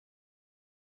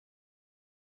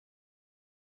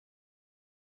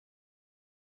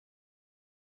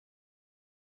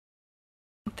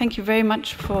thank you very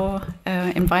much for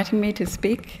inviting me to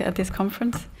speak at this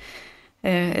conference.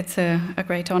 It's a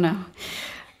great honor.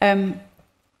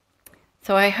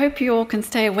 So I hope you all can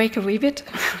stay awake a wee bit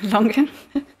longer.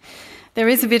 There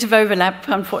is a bit of overlap,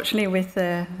 unfortunately, with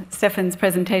Stefan's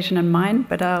presentation and mine,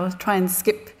 but I'll try and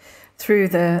skip through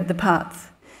the parts.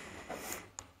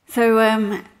 So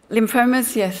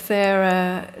lymphomas, yes,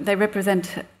 they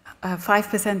represent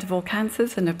 5% of all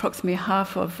cancers and approximately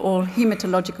half of all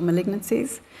hematological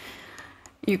malignancies.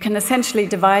 You can essentially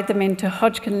divide them into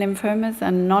Hodgkin lymphomas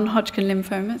and non-Hodgkin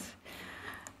lymphomas.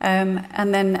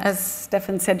 And then, as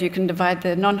Stefan said, you can divide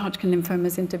the non-Hodgkin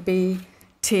lymphomas into B,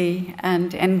 T,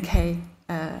 and NK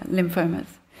lymphomas.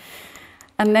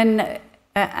 And then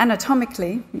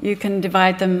anatomically, you can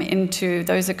divide them into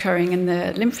those occurring in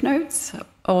the lymph nodes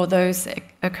or those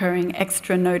occurring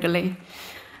extranodally.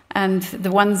 And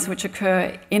the ones which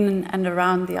occur in and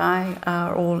around the eye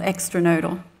are all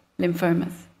extranodal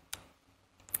lymphomas.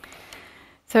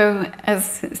 So,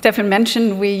 as Stefan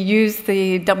mentioned, we use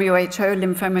the WHO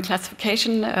lymphoma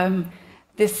classification.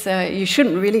 This you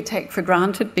shouldn't really take for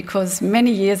granted, because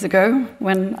many years ago,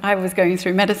 when I was going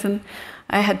through medicine,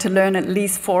 I had to learn at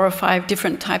least 4 or 5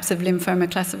 different types of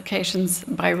lymphoma classifications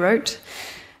by rote,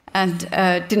 and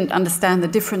didn't understand the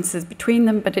differences between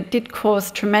them, but it did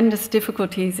cause tremendous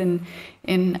difficulties in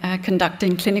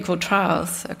conducting clinical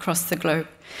trials across the globe.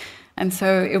 And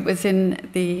so it was in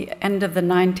the end of the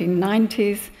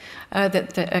 1990s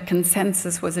that a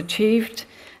consensus was achieved,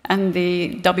 and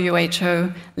the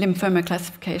WHO lymphoma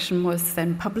classification was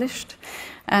then published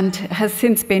and has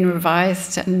since been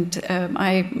revised. And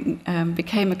I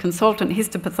became a consultant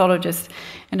histopathologist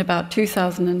in about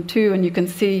 2002, and you can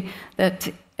see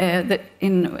that that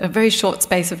in a very short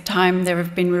space of time there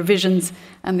have been revisions,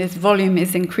 and this volume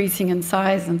is increasing in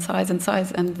size and size and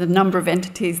size, and the number of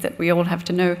entities that we all have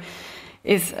to know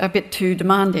is a bit too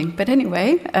demanding. But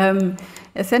anyway,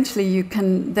 essentially you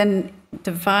can then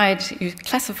you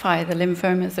classify the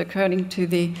lymphomas according to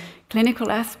the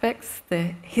clinical aspects,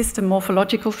 the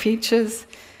histomorphological features,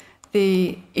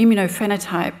 the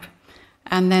immunophenotype,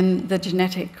 and then the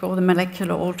genetic or the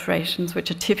molecular alterations, which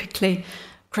are typically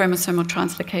chromosomal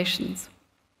translocations.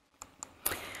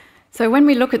 So when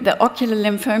we look at the ocular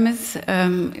lymphomas,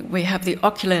 we have the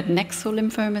ocular nexal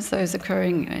lymphomas, those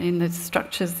occurring in the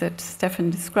structures that Stefan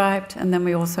described, and then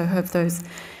we also have those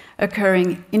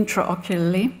occurring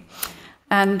intraocularly.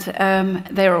 And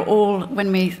they are all,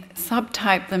 when we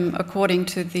subtype them according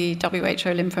to the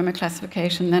WHO lymphoma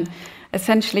classification, then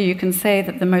essentially you can say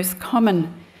that the most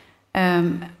common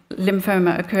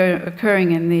lymphoma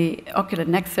occurring in the ocular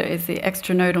nexa is the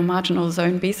extranodal marginal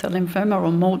zone B-cell lymphoma,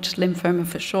 or MALT lymphoma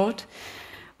for short,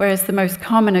 whereas the most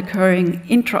common occurring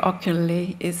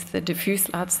intraocularly is the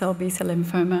diffuse large cell B-cell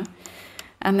lymphoma.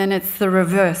 And then it's the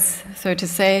reverse. So to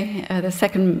say, the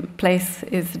second place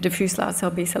is the diffuse large cell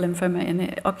B-cell lymphoma in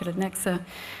the ocular nexa,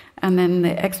 and then the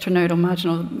extranodal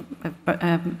marginal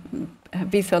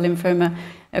B-cell lymphoma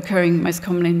occurring most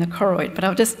commonly in the choroid. But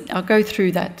I'll go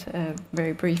through that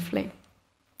very briefly.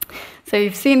 So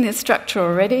you've seen this structure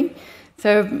already.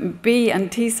 So B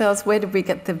and T cells, where did we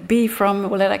get the B from?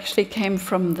 Well, it actually came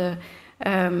from the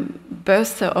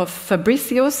bursa of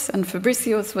Fabricius, and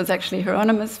Fabricius was actually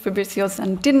Hieronymus Fabricius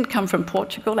and didn't come from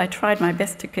Portugal. I tried my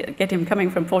best to get him coming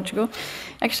from Portugal.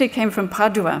 Actually came from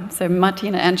Padua, so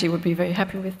Martina Angie would be very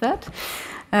happy with that.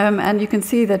 And you can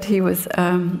see that he was,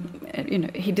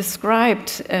 he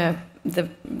described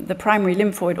the primary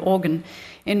lymphoid organ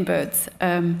in birds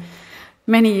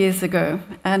many years ago.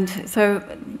 And so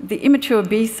the immature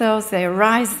B cells, they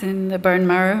arise in the bone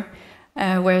marrow,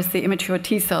 whereas the immature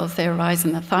T cells, they arise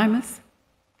in the thymus.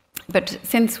 But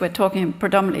since we're talking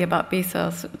predominantly about B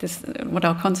cells, this is what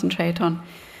I'll concentrate on.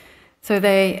 So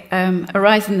they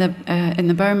arise in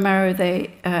the bone marrow.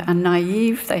 They are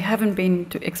naive. They haven't been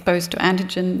exposed to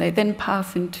antigen. They then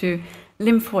pass into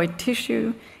lymphoid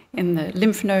tissue in the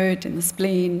lymph node, in the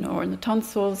spleen, or in the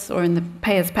tonsils, or in the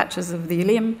Peyer's patches of the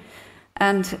ileum.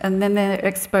 And then they're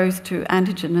exposed to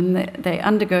antigen, and they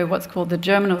undergo what's called the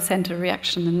germinal center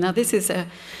reaction. And now this is a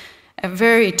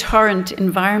very torrent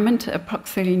environment.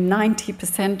 Approximately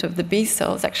 90% of the B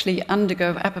cells actually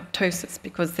undergo apoptosis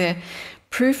because they're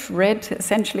proof red,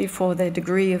 essentially, for their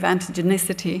degree of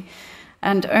antigenicity.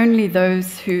 And only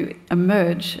those who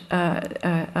emerge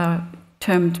are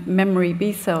termed memory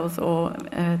B cells, or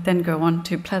then go on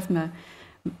to plasma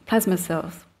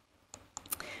cells.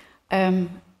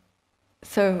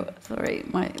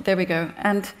 There we go.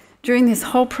 And during this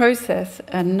whole process,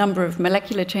 a number of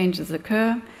molecular changes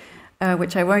occur,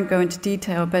 which I won't go into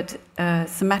detail, but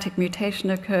somatic mutation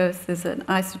occurs. There's an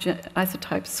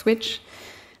isotype switch,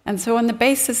 And so on the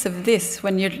basis of this,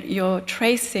 when you're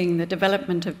tracing the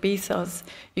development of B cells,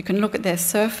 you can look at their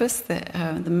surface,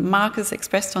 the markers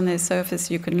expressed on their surface,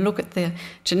 you can look at the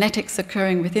genetics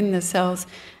occurring within the cells,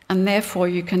 and therefore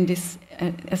you can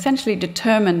essentially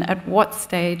determine at what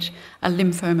stage a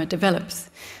lymphoma develops.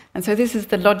 And so this is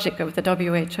the logic of the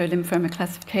WHO lymphoma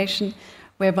classification,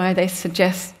 whereby they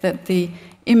suggest that the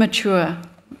immature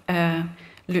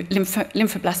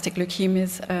lymphoblastic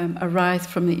leukemias arise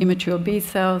from the immature B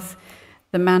cells,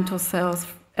 the mantle cell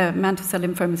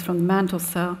lymphomas from the mantle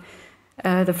cell,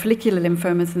 the follicular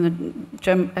lymphomas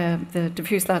and the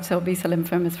diffuse large cell B cell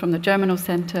lymphomas from the germinal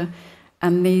center,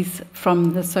 and these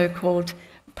from the so-called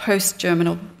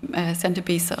post-germinal center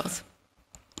B cells.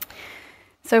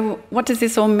 So what does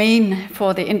this all mean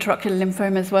for the intraocular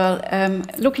lymphomas? Well,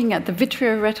 looking at the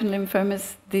vitreoretinal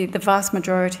lymphomas, the vast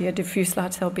majority are diffuse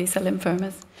large cell B cell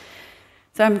lymphomas.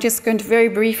 So I'm just going to very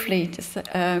briefly just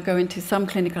go into some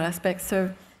clinical aspects. So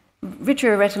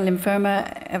vitreoretinal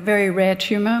lymphoma, a very rare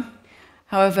tumor.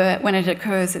 However, when it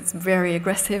occurs, it's very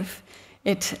aggressive.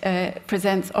 It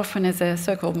presents often as a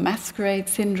so-called masquerade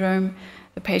syndrome.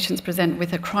 The patients present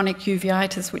with a chronic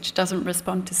uveitis, which doesn't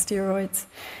respond to steroids.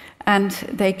 And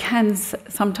they can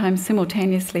sometimes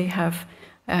simultaneously have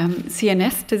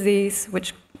CNS disease,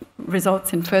 which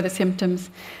results in further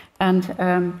symptoms, and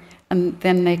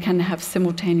then they can have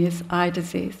simultaneous eye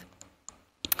disease.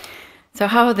 So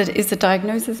how is the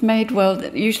diagnosis made? Well,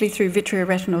 usually through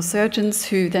vitreoretinal surgeons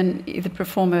who then either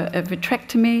perform a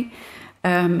vitrectomy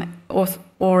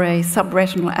or a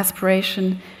subretinal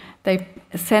aspiration. They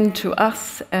send to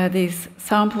us these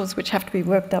samples, which have to be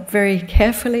worked up very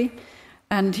carefully.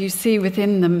 And you see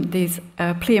within them these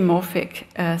pleomorphic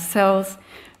cells.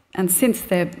 And since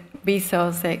they're B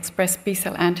cells, they express B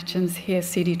cell antigens, here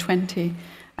CD20,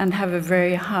 and have a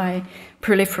very high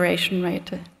proliferation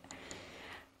rate.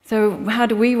 So how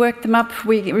do we work them up?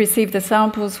 We receive the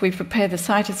samples, we prepare the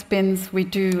cytospins, we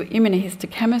do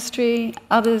immunohistochemistry,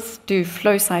 others do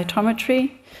flow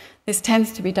cytometry. This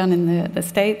tends to be done in the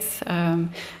States,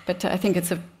 but I think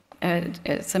it's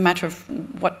a matter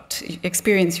of what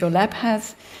experience your lab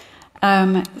has.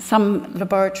 Some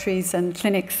laboratories and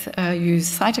clinics use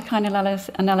cytokine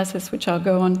analysis, which I'll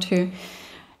go on to.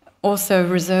 Also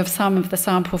reserve some of the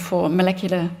sample for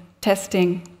molecular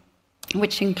testing,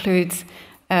 which includes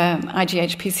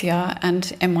IgH-PCR and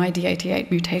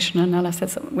MYD88 mutation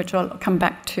analysis, which I'll come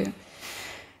back to.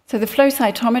 So the flow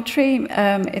cytometry,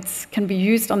 it can be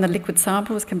used on the liquid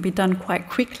samples, can be done quite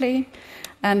quickly.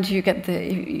 And you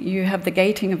have the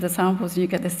gating of the samples, you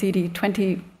get the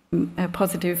CD20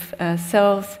 positive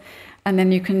cells, and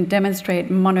then you can demonstrate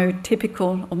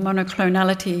monotypical or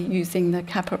monoclonality using the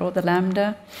kappa or the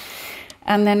lambda.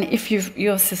 And then if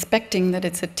you're suspecting that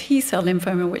it's a T-cell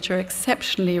lymphoma, which are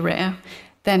exceptionally rare,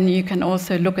 then you can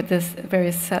also look at this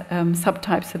various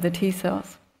subtypes of the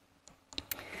T-cells.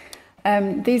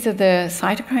 These are the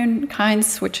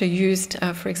cytokines which are used,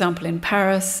 for example, in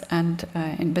Paris and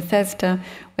in Bethesda,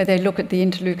 where they look at the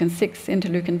interleukin-6,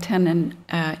 interleukin-10, and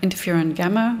interferon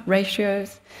gamma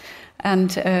ratios.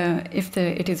 And if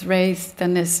it is raised,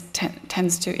 then this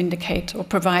tends to indicate or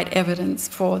provide evidence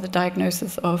for the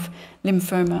diagnosis of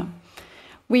lymphoma.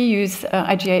 We use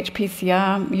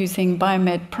IgH-PCR using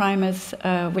biomed primers,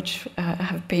 which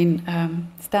have been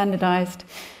standardized.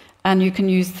 And you can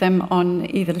use them on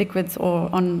either liquids or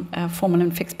on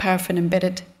formalin-fixed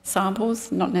paraffin-embedded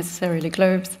samples, not necessarily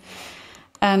globes.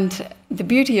 And the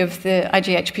beauty of the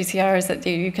IgH-PCR is that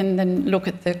you can then look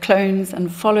at the clones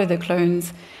and follow the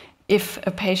clones if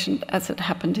a patient, as it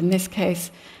happened in this case,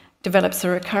 develops a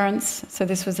recurrence. So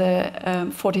this was a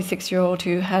 46-year-old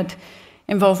who had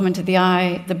involvement of the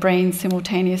eye, the brain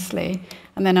simultaneously,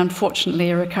 and then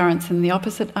unfortunately a recurrence in the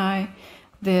opposite eye.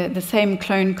 The same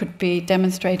clone could be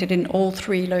demonstrated in all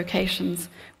three locations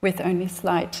with only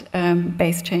slight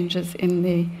base changes in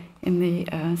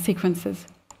the sequences.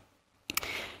 You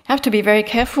have to be very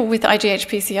careful with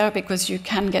IgH-PCR because you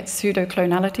can get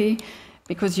pseudoclonality,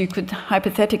 because you could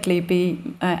hypothetically be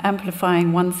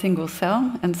amplifying one single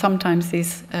cell, and sometimes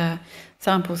these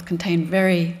samples contain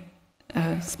very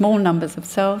small numbers of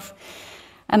cells.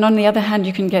 And on the other hand,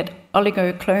 you can get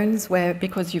oligoclones where,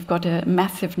 because you've got a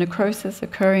massive necrosis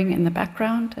occurring in the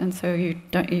background, and so you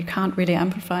can't really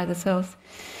amplify the cells.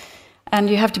 And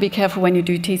you have to be careful when you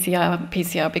do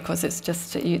PCR, because it's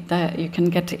just you can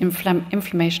get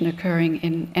inflammation occurring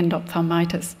in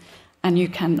endophthalmitis, and you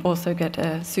can also get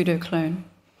a pseudoclone.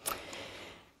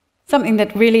 Something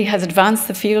that really has advanced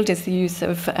the field is the use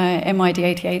of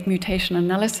MYD88 mutation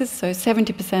analysis. So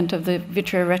 70% of the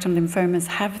vitreoretinal lymphomas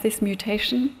have this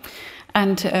mutation.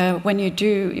 And when you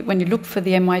look for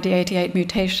the MYD88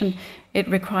 mutation, it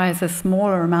requires a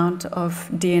smaller amount of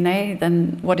DNA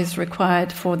than what is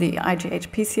required for the IgH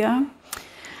PCR.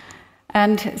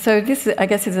 And so this, I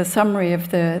guess, is a summary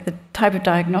of the type of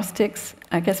diagnostics.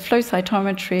 I guess flow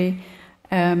cytometry,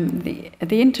 the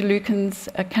interleukins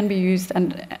can be used,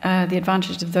 and the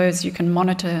advantage of those, you can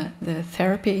monitor the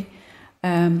therapy,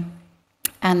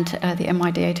 and the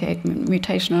MYD88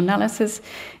 mutational analysis.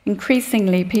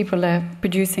 Increasingly, people are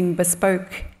producing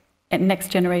bespoke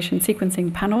next-generation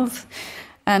sequencing panels,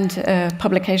 and a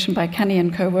publication by Kenny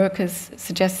and co-workers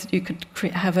suggests that you could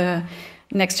have a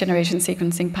next-generation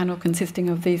sequencing panel consisting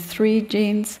of these 3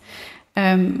 genes.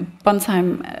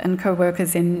 Bonsheim and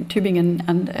co-workers in Tübingen,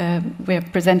 and we're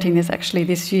presenting this actually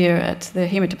this year at the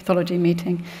hematopathology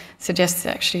meeting, suggests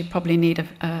actually probably need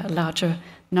a larger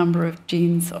number of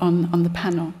genes on the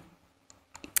panel.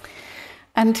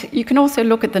 And you can also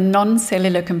look at the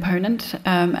non-cellular component,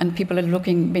 and people have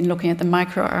been looking at the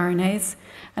microRNAs,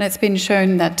 and it's been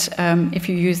shown that if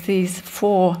you use these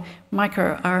 4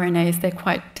 microRNAs, they're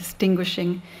quite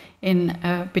distinguishing in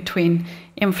between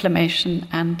inflammation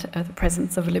and the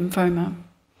presence of lymphoma.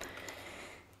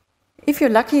 If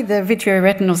you're lucky, the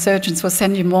vitreoretinal surgeons will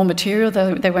send you more material.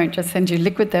 They won't just send you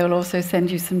liquid, they'll also send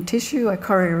you some tissue, a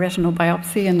chorioretinal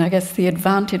biopsy, and I guess the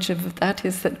advantage of that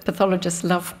is that pathologists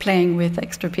love playing with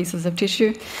extra pieces of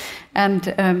tissue and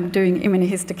doing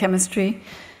immunohistochemistry.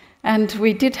 And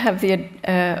we did have the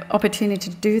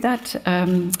opportunity to do that.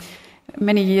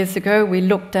 Many years ago, we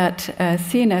looked at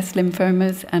CNS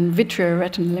lymphomas and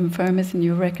vitreoretinal lymphomas, and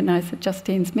you'll recognize that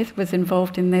Justine Smith was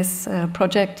involved in this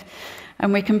project.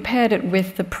 And we compared it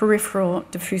with the peripheral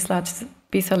diffuse large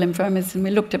B-cell lymphomas, and we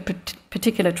looked at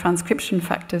particular transcription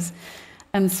factors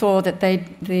and saw that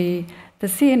the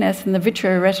CNS and the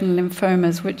vitreoretinal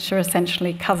lymphomas, which are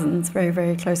essentially cousins, very,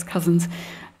 very close cousins,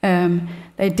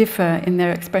 they differ in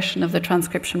their expression of the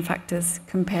transcription factors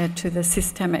compared to the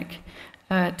systemic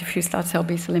diffuse large cell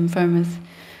B-cell lymphomas.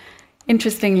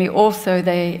 Interestingly, also,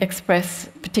 they express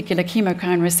particular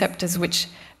chemokine receptors, which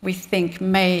we think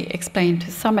may explain to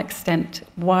some extent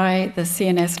why the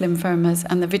CNS lymphomas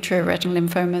and the vitreoretinal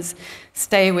lymphomas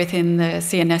stay within the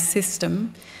CNS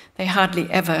system. They hardly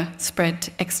ever spread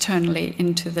externally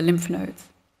into the lymph nodes.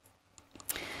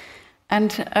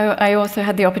 And I also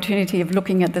had the opportunity of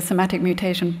looking at the somatic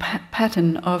mutation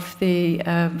pattern of the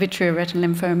vitreoretinal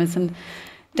lymphomas, and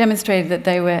demonstrated that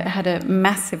they had a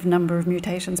massive number of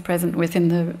mutations present within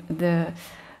the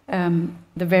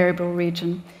variable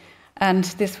region. And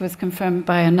this was confirmed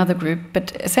by another group.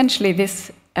 But essentially,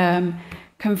 this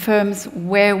confirms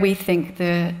where we think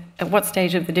at what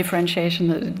stage of the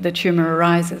differentiation the tumor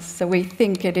arises. So we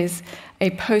think it is a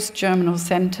post-germinal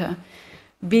center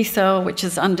B cell which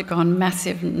has undergone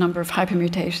massive number of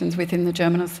hypermutations within the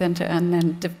germinal center and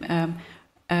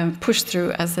then pushed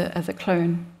through as a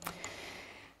clone.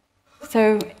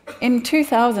 So in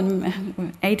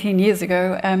 2000, 18 years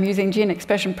ago, using gene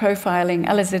expression profiling,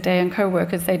 Alizadeh and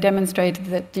co-workers, they demonstrated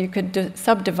that you could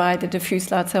subdivide the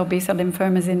diffuse large cell B-cell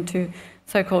lymphomas into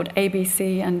so-called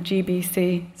ABC and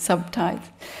GBC subtypes.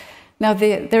 Now,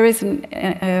 there is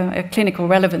a clinical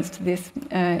relevance to this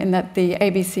in that the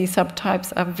ABC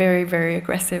subtypes are very, very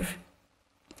aggressive.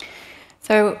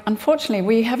 So unfortunately,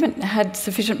 we haven't had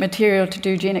sufficient material to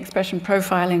do gene expression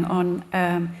profiling on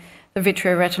the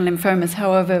vitreoretinal lymphomas.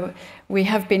 However, we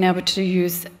have been able to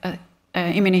use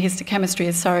immunohistochemistry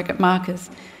as surrogate markers.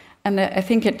 And I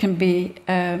think it can be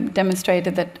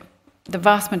demonstrated that the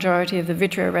vast majority of the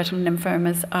vitreoretinal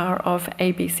lymphomas are of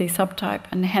ABC subtype,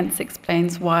 and hence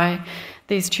explains why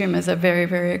these tumors are very,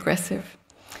 very aggressive.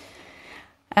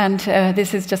 And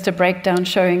this is just a breakdown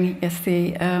showing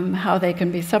how they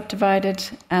can be subdivided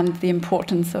and the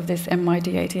importance of this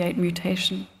MYD88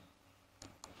 mutation.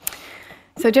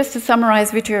 So just to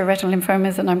summarize vitreoretinal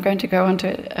lymphomas, and I'm going to go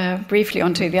briefly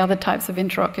onto the other types of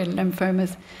intraocular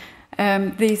lymphomas.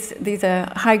 These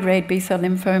are high-grade B-cell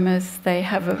lymphomas. They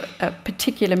have a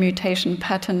particular mutation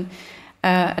pattern.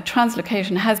 A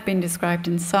translocation has been described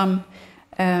in some,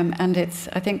 and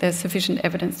I think there's sufficient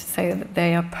evidence to say that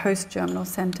they are post-germinal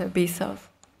center B-cells.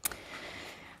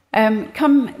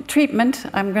 Come treatment,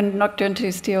 I'm not going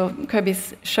to steal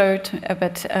Kirby's show,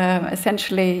 but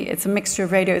essentially it's a mixture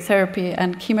of radiotherapy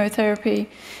and chemotherapy.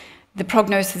 The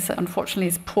prognosis, unfortunately,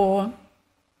 is poor.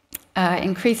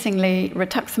 Increasingly,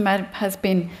 rituximab has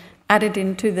been added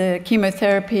into the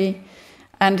chemotherapy,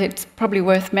 and it's probably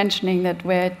worth mentioning that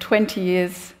we're 20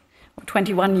 years, or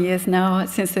 21 years now,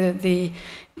 since the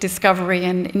discovery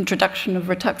and introduction of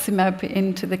rituximab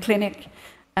into the clinic.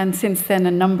 And since then,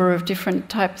 a number of different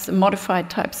types, modified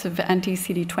types of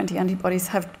anti-CD20 antibodies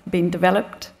have been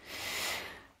developed.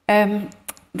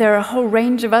 There are a whole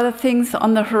range of other things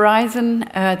on the horizon.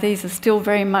 These are still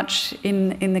very much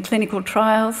in the clinical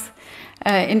trials.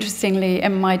 Interestingly,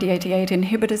 MYD88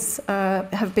 inhibitors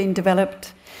have been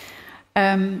developed.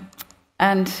 And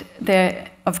there,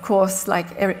 of course,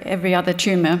 like every other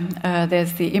tumor,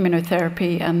 there's the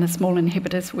immunotherapy and the small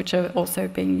inhibitors, which are also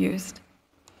being used.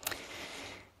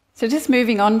 So just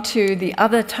moving on to the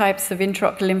other types of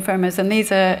intraocular lymphomas, and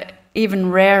these are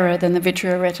even rarer than the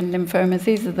vitreoretinal lymphomas.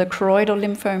 These are the choroidal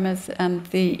lymphomas and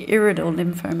the iridal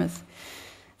lymphomas.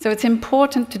 So it's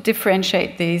important to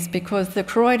differentiate these because the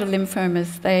choroidal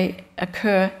lymphomas, they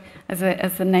occur,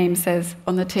 as the name says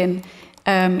on the tin,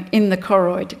 in the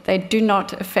choroid. They do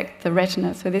not affect the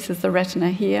retina. So this is the retina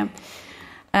here.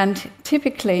 And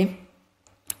typically,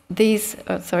 this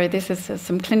is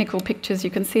some clinical pictures. You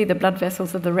can see the blood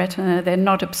vessels of the retina. They're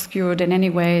not obscured in any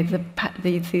way.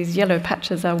 These yellow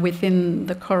patches are within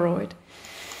the choroid.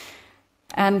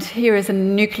 And here is a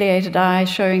nucleated eye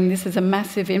showing this is a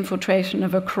massive infiltration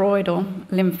of a choroidal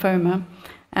lymphoma.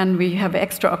 And we have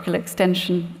extraocular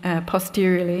extension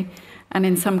posteriorly. And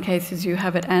in some cases, you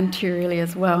have it anteriorly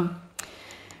as well.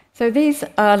 So these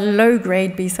are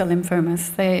low-grade B-cell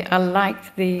lymphomas. They are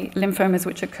like the lymphomas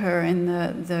which occur in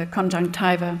the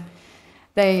conjunctiva.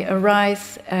 They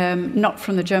arise not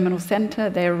from the germinal center,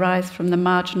 they arise from the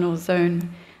marginal zone,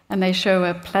 and they show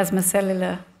a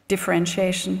plasmacellular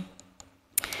differentiation.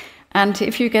 And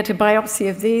if you get a biopsy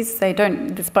of these,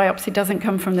 this biopsy doesn't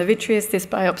come from the vitreous, this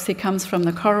biopsy comes from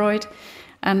the choroid.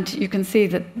 And you can see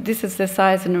that this is the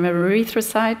size of an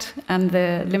erythrocyte, and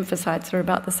the lymphocytes are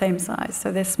about the same size.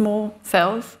 So they're small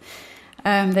cells.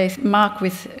 They mark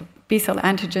with B-cell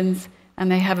antigens,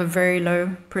 and they have a very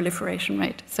low proliferation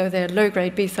rate. So they're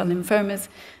low-grade B-cell lymphomas.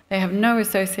 They have no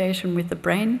association with the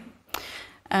brain,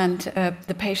 and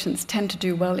the patients tend to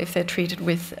do well if they're treated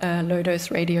with low-dose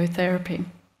radiotherapy.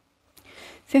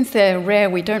 Since they're rare,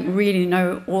 we don't really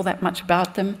know all that much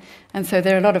about them, and so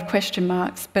there are a lot of question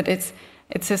marks, but it's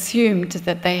assumed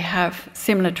that they have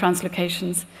similar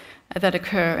translocations that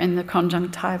occur in the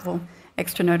conjunctival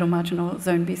extranodal marginal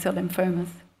zone B-cell lymphomas.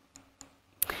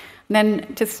 And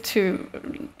then just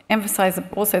to emphasize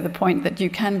also the point that you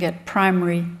can get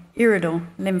primary iridal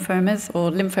lymphomas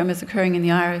or lymphomas occurring in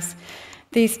the iris.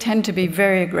 These tend to be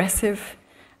very aggressive,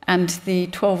 and the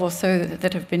 12 or so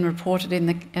that have been reported in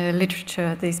the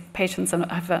literature, these patients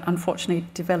have unfortunately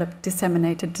developed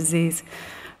disseminated disease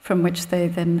from which they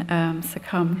then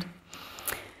succumbed.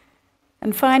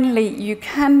 And finally, you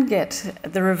can get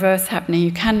the reverse happening.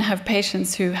 You can have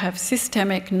patients who have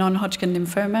systemic non-Hodgkin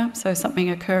lymphoma, so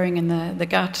something occurring in the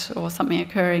gut or something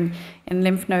occurring in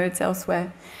lymph nodes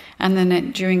elsewhere. And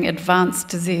then during advanced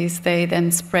disease, they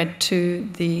then spread to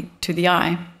the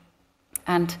eye.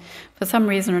 And for some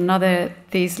reason or another,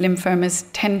 these lymphomas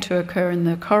tend to occur in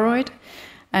the choroid.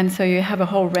 And so you have a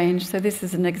whole range. So this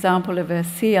is an example of a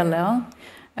CLL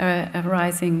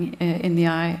arising in the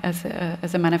eye as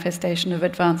a manifestation of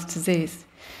advanced disease.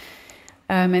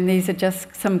 And these are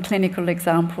just some clinical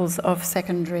examples of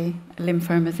secondary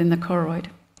lymphomas in the choroid.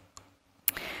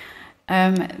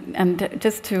 And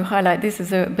just to highlight, this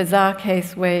is a bizarre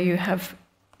case where you have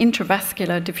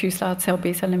intravascular diffuse large cell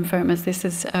B-cell lymphomas. This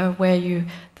is where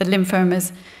the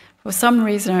lymphomas, for some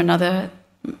reason or another,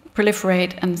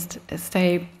 proliferate and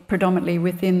stay predominantly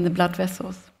within the blood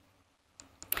vessels.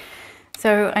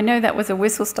 So I know that was a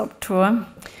whistle-stop tour.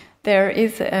 There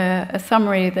is a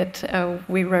summary that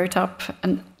we wrote up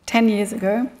 10 years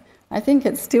ago. I think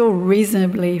it's still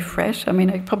reasonably fresh. I mean,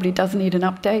 it probably does need an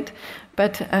update,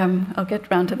 but I'll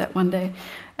get around to that one day.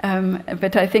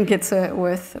 But I think it's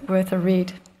worth a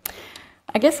read.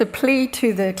 I guess a plea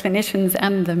to the clinicians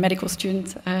and the medical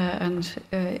students and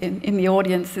in the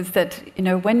audience is that,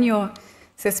 when you're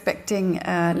suspecting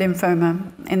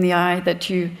lymphoma in the eye, that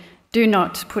you do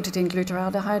not put it in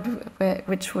glutaraldehyde,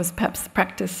 which was perhaps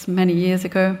practiced many years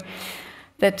ago,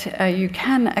 that you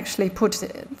can actually put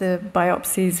the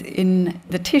biopsies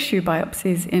the tissue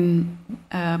biopsies in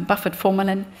buffered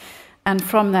formalin, and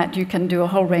from that you can do a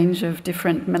whole range of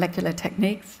different molecular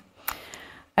techniques.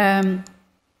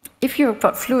 If you've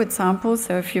got fluid samples,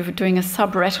 so if you're doing a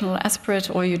subretinal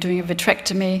aspirate or you're doing a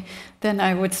vitrectomy, then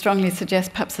I would strongly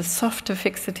suggest perhaps a softer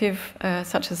fixative,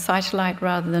 such as cytolite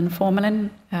rather than formalin.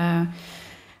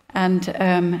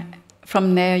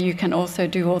 From there, you can also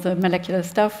do all the molecular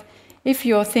stuff. If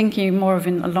you're thinking more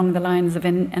along the lines of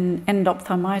an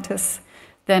endophthalmitis,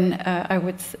 then I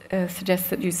would suggest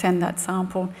that you send that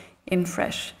sample in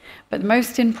fresh. But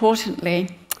most importantly,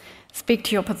 speak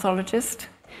to your pathologist.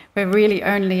 We're really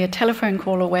only a telephone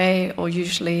call away or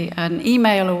usually an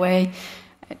email away.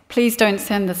 Please don't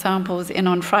send the samples in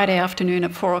on Friday afternoon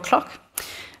at 4 o'clock.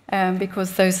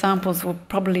 because those samples will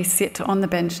probably sit on the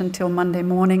bench until Monday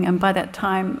morning, and by that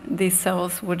time these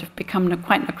cells would have become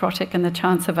quite necrotic, and the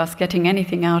chance of us getting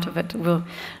anything out of it will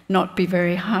not be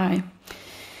very high.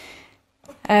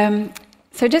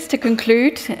 So just to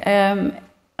conclude,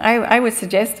 I would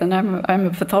suggest, and I'm a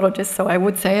pathologist, so I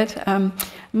would say it,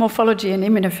 morphology and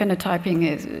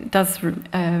immunophenotyping does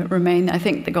remain, I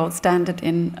think, the gold standard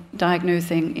in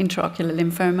diagnosing intraocular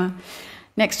lymphoma.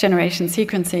 Next generation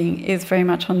sequencing is very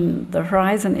much on the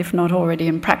horizon, if not already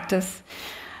in practice.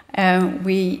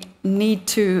 We need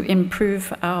to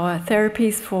improve our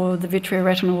therapies for the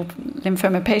vitreoretinal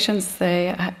lymphoma patients. They,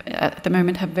 at the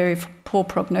moment, have very poor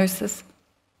prognosis.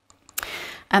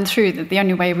 And the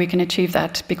only way we can achieve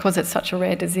that, because it's such a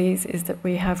rare disease, is that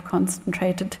we have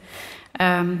concentrated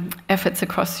efforts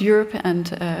across Europe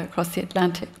and across the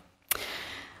Atlantic.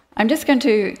 I'm just going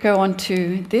to go on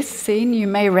to this scene. You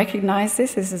may recognize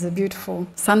this. This is a beautiful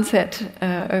sunset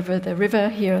over the river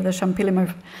here at the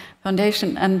Champillimo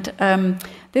Foundation. And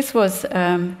this was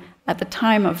at the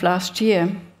time of last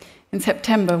year, in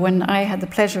September, when I had the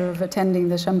pleasure of attending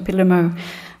the Champillimo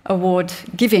Award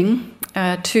giving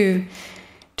to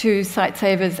Sight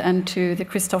Savers and to the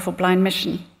Christoffel Blind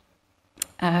Mission,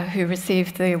 who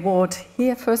received the award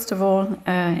here, first of all,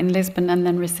 in Lisbon, and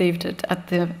then received it at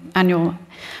the annual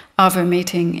AVO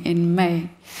meeting in May.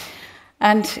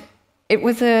 And it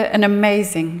was an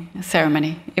amazing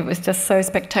ceremony. It was just so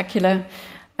spectacular.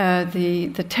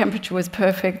 The temperature was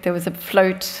perfect. There was a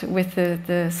float with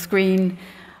the screen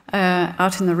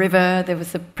out in the river. There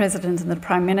was the President and the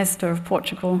Prime Minister of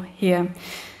Portugal here.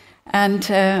 And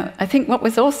I think what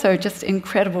was also just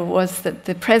incredible was that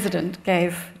the President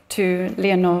gave to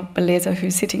Leonor Beleza,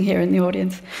 who's sitting here in the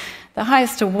audience, the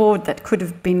highest award that could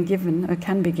have been given, or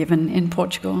can be given, in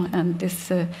Portugal. And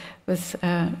this was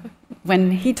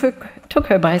when he took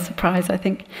her by surprise, I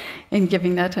think, in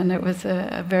giving that, and it was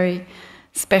a very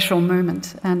special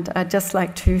moment. And I'd just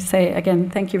like to say again,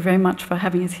 thank you very much for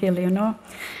having us here, Leonor.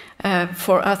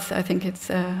 For us, I think it's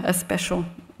a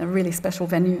really special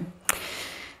venue.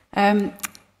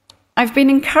 I've been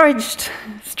encouraged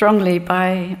strongly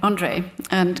by Andre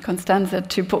and Constanza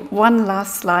to put one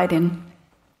last slide in,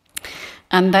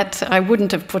 and that I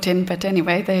wouldn't have put in, but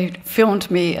anyway, they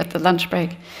filmed me at the lunch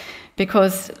break,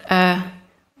 because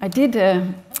I did,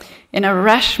 in a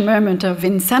rash moment of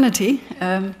insanity,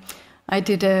 I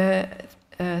did a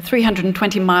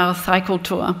 320-mile cycle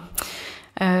tour,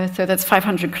 so that's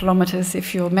 500 kilometers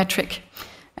if you're metric.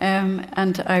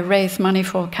 And I raised money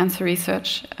for cancer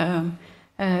research,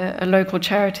 a local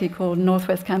charity called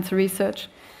Northwest Cancer Research.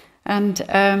 And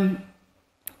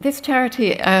this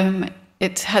charity,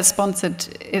 it has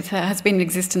been in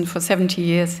existence for 70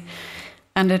 years,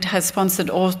 and it has sponsored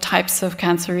all types of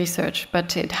cancer research,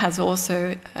 but it has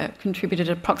also contributed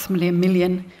approximately $1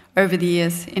 million over the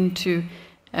years into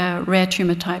rare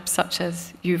tumor types such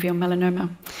as uveal melanoma.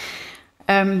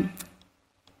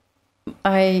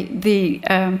 I've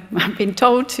been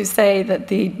told to say that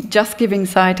the Just Giving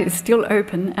site is still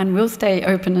open and will stay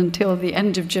open until the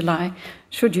end of July,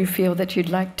 should you feel that you'd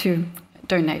like to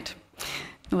donate.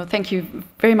 Well, thank you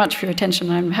very much for your attention.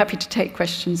 I'm happy to take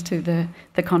questions to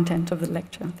the content of the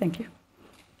lecture. Thank you.